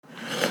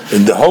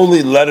In the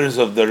Holy Letters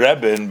of the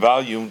Rebbe in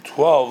volume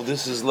 12,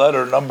 this is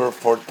letter number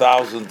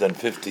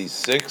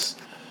 4056,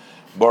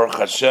 Baruch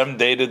Hashem,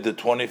 dated the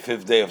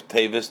 25th day of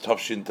Tevis,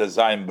 Tovshin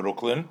Tezayim,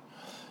 Brooklyn.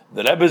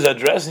 The Rebbe is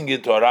addressing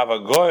it to Rav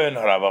Goyen,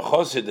 Rav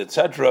Chosid,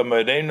 etc.,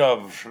 Mereinu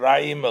of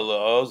Shraim,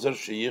 Eliezer,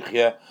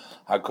 Sheyichya,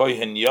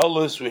 HaKohen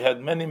Yolus. We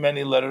had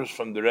many letters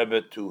from the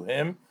Rebbe to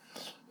him,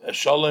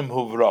 Shalom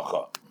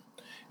Huvracha.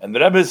 And the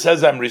Rebbe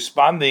says, I'm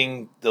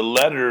responding the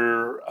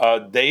letter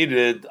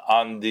dated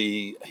on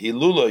the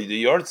Hilula,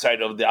 the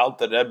Yortzeit of the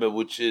Alter Rebbe,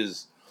 which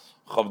is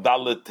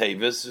Chavdalet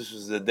Tevis. This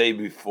was the day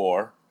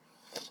before.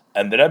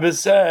 And the Rebbe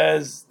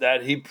says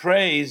that he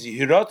prays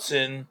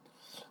Yirotzin,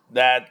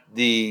 that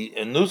the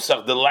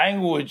Nusach, the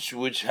language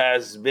which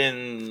has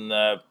been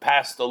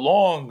passed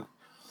along,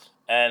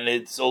 and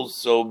it's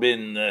also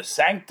been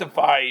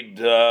sanctified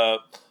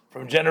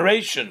from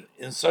generation.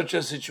 In such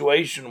a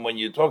situation, when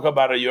you talk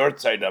about a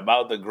Yortzeit,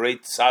 about a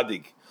great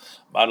tzaddik,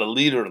 about a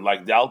leader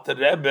like the Alter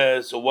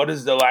Rebbe, so what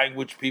is the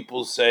language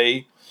people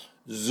say?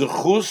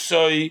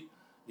 Zechusoi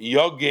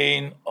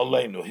yogein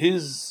aleinu.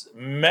 His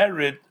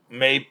merit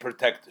may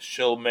protect us.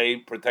 Shall may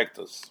protect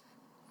us.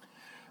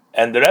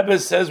 And the Rebbe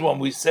says when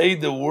we say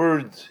the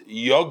word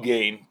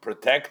yogein,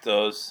 protect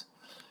us,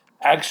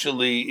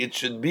 actually it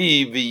should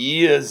be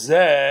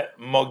v'yiyazeh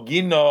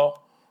mogino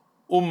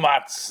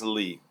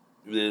umatzli.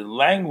 The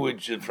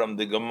language from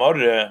the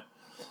Gemara,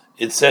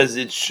 it says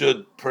it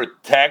should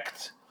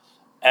protect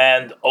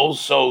and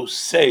also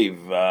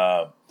save.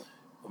 The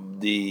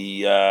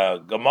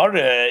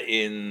Gemara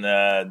in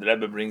the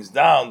Rebbe brings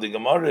down, the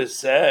Gemara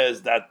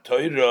says that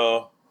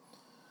Torah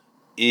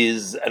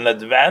is an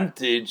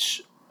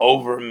advantage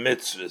over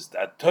mitzvahs.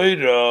 That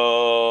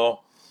Torah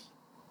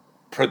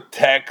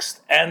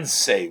protects and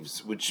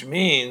saves, which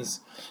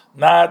means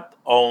not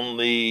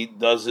only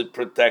does it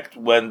protect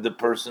when the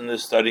person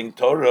is studying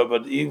Torah,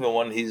 but even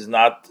when he's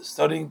not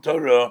studying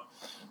Torah,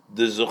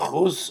 the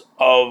zechus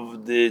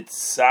of the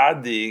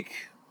tzaddik,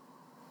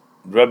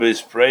 Rebbe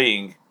is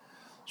praying,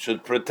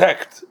 should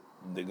protect.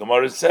 The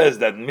Gemara says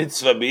that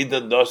mitzvah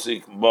b'idad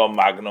dosik bo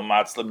magna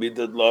matzla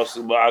b'idad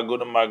losik bo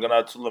aguna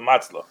magna tzula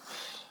matzla.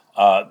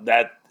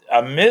 That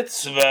a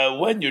mitzvah,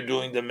 when you're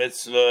doing the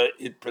mitzvah,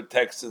 it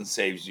protects and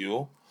saves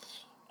you.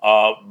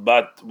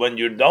 But when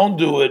you don't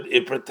do it,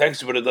 it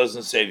protects you, but it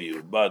doesn't save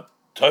you. But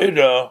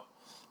Torah,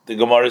 the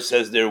Gemara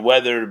says there,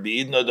 whether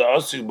b'idna the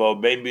osigbo,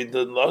 maybe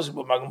the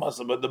osigbo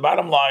magmasa. But the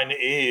bottom line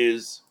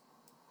is,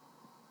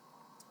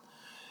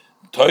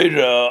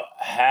 Torah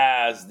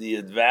has the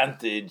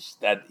advantage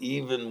that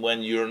even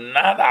when you're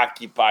not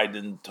occupied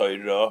in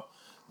Torah,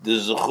 the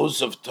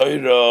zechus of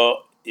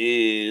Torah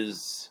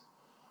is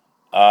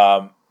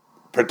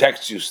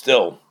protects you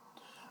still.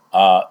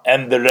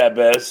 And the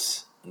Rebbe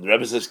says,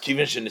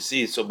 Kivin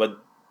Shenesi. So, but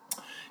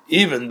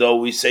even though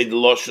we say the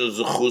Loshu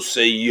Zechus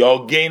say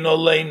Yogein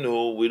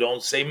Oleinu, we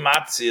don't say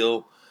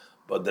Matzil,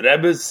 but the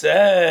Rebbe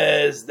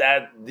says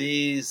that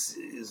these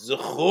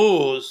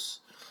Zechus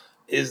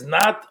is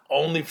not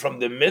only from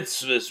the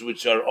mitzvahs,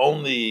 which are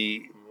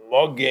only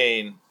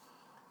Mogein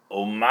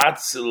or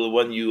Matzil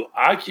when you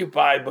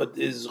occupy, but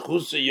is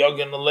Zechus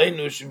Yogein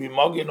Oleinu should be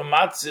Mogein or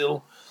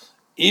Matzil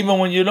even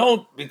when you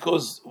don't,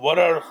 because what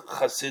are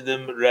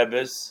Hasidim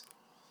Rebbes?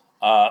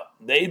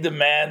 They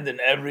demand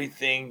in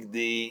everything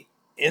the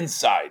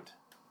inside,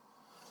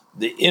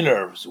 the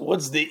inner. So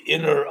what's the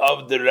inner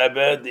of the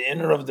Rebbe? The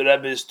inner of the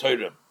Rebbe is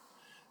Torah.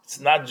 It's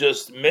not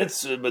just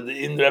mitzvah, but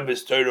the inner Rebbe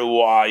is Torah.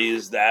 Why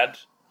is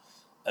that?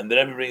 And the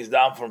Rebbe brings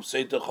down from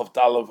Seita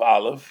Chavtal of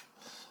Aleph,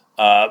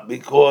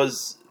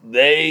 because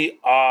they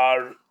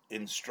are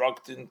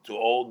instructing to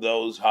all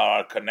those who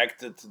are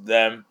connected to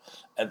them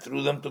and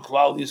through them to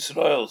Klal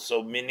Yisrael.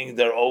 So meaning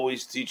they're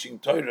always teaching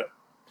Torah.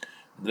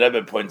 The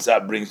Rebbe points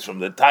out, brings from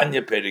the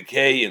Tanya,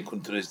 Perikei, and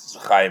Kunteris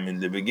Chaim in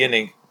the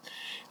beginning.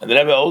 And the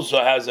Rebbe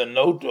also has a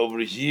note over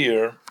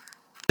here.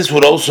 This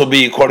would also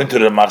be according to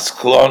the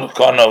Masklon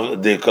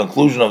of the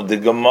conclusion of the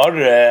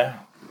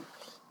Gemara,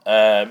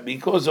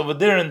 because over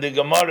there in the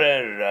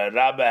Gemara,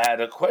 Rabbi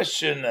had a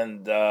question,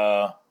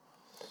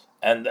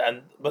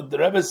 but the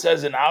Rebbe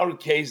says in our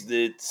case,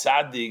 the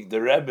tzaddik,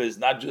 the Rebbe, is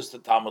not just a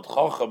Talmud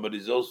Chacham, but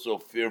he's also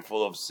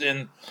fearful of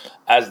sin,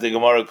 as the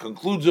Gemara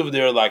concludes over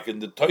there, like in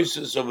the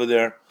Toisus over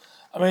there.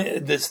 I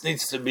mean, this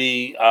needs to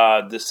be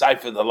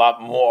deciphered a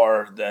lot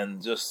more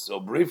than just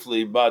so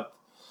briefly, but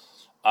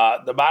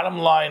the bottom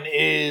line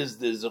is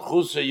the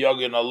Zechusa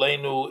Yogin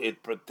Aleinu,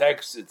 it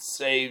protects, it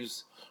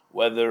saves,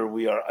 whether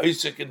we are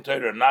Isaac in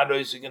Torah or not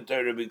Isaac in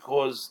Torah,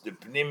 because the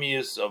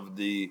Pnimius of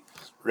the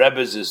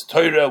Rebbe's is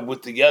Torah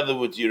together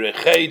with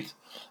Yirechet,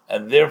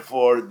 and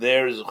therefore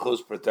their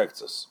Zechus protects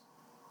us.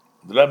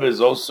 The Rebbe is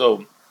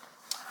also,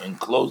 in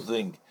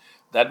closing,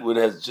 that what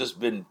has just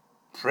been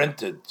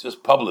printed,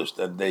 just published,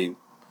 and they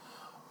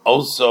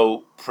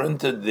also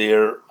printed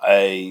there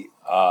a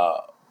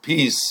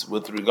piece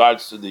with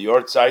regards to the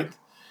Yortzeit,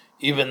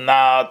 even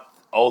not,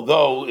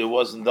 although it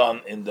wasn't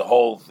done in the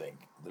whole thing.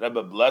 The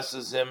Rebbe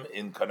blesses him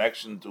in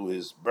connection to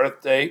his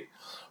birthday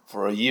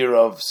for a year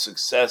of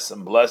success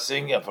and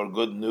blessing and for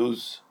good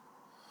news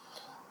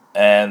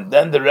And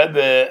then the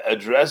Rebbe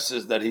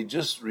addresses that he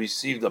just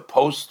received a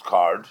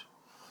postcard,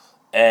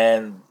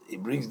 and he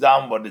brings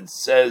down what it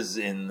says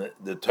in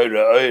the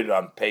Torah Oir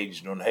on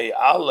page Nun Hey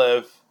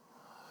Aleph,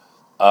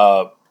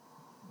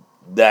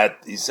 that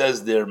he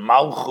says they're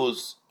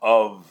Malchus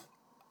of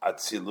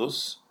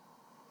Atzilus.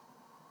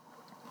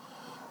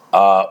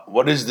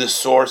 What is the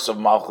source of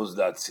Malchus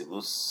de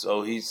Atzilus?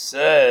 So he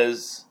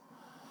says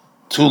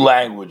two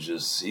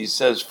languages. He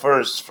says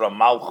first from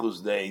Malchus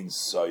de Ein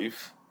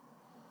Sof,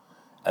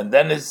 and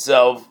then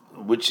itself,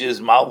 which is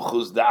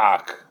Malchus de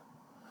Ak.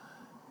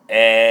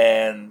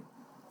 And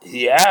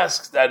he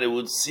asks that it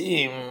would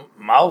seem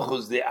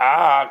Malchus de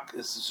Ak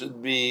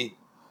should be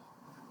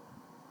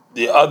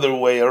the other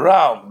way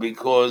around,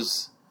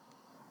 because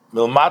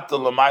Milmata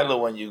Lamaila,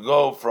 when you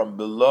go from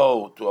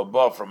below to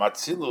above, from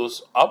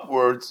Atzilus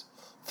upwards,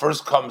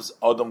 first comes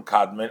Odom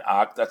Kadmin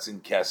Ak, that's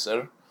in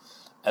Keser,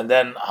 and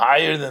then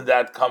higher than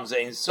that comes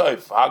Ein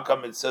Sof. How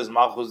come it says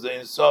Malchus de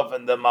Ein Sof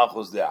and then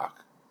Malchus de Ak?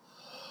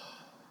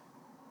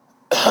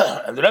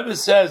 And the Rebbe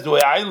says, the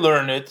way I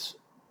learn it,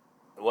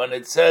 when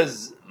it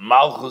says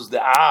Malchus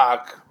de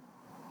Ak,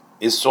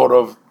 is sort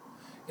of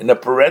in a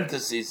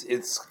parenthesis,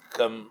 it's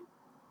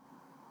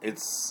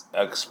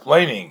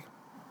explaining,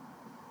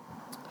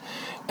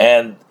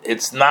 and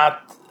it's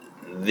not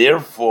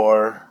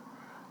therefore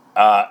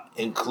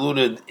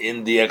included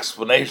in the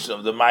explanation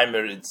of the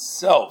Maimer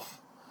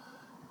itself.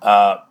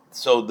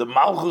 So the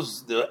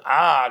Malchus de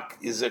Ak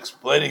is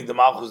explaining the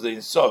Malchus de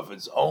Ein Sof.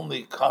 It's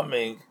only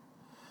coming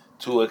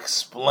to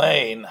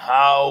explain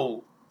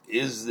how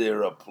is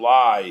there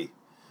apply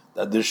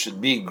that there should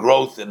be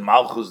growth in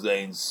Malchus de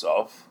Ein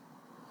Sof.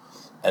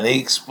 And he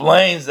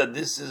explains that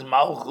this is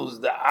Malchus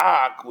de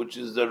Ak, which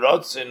is the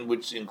Rotzin,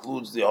 which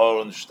includes the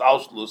Horon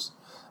Shtalshlus,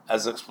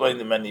 as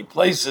explained in many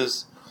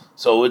places.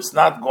 So it's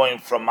not going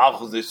from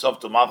Malchus de Sof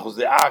to Malchus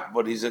de Ak,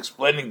 but he's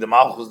explaining the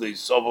Malchus de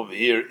Sof over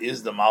here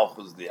is the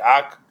Malchus de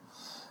Ak.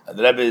 And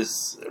the Rebbe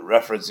is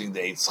referencing the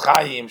Eitz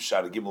Chaim,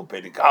 Shar Gimel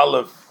Perek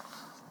Aleph,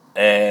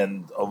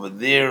 and over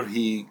there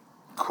he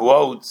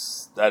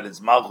quotes that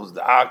it's Malchus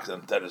de Ak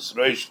and Teres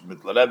Reish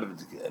mit Rebbe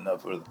and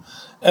further.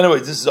 Anyway,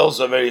 this is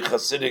also a very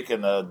Hasidic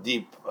and a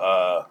deep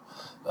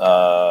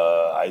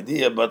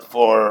idea, but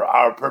for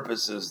our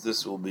purposes,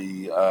 this will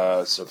be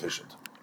sufficient.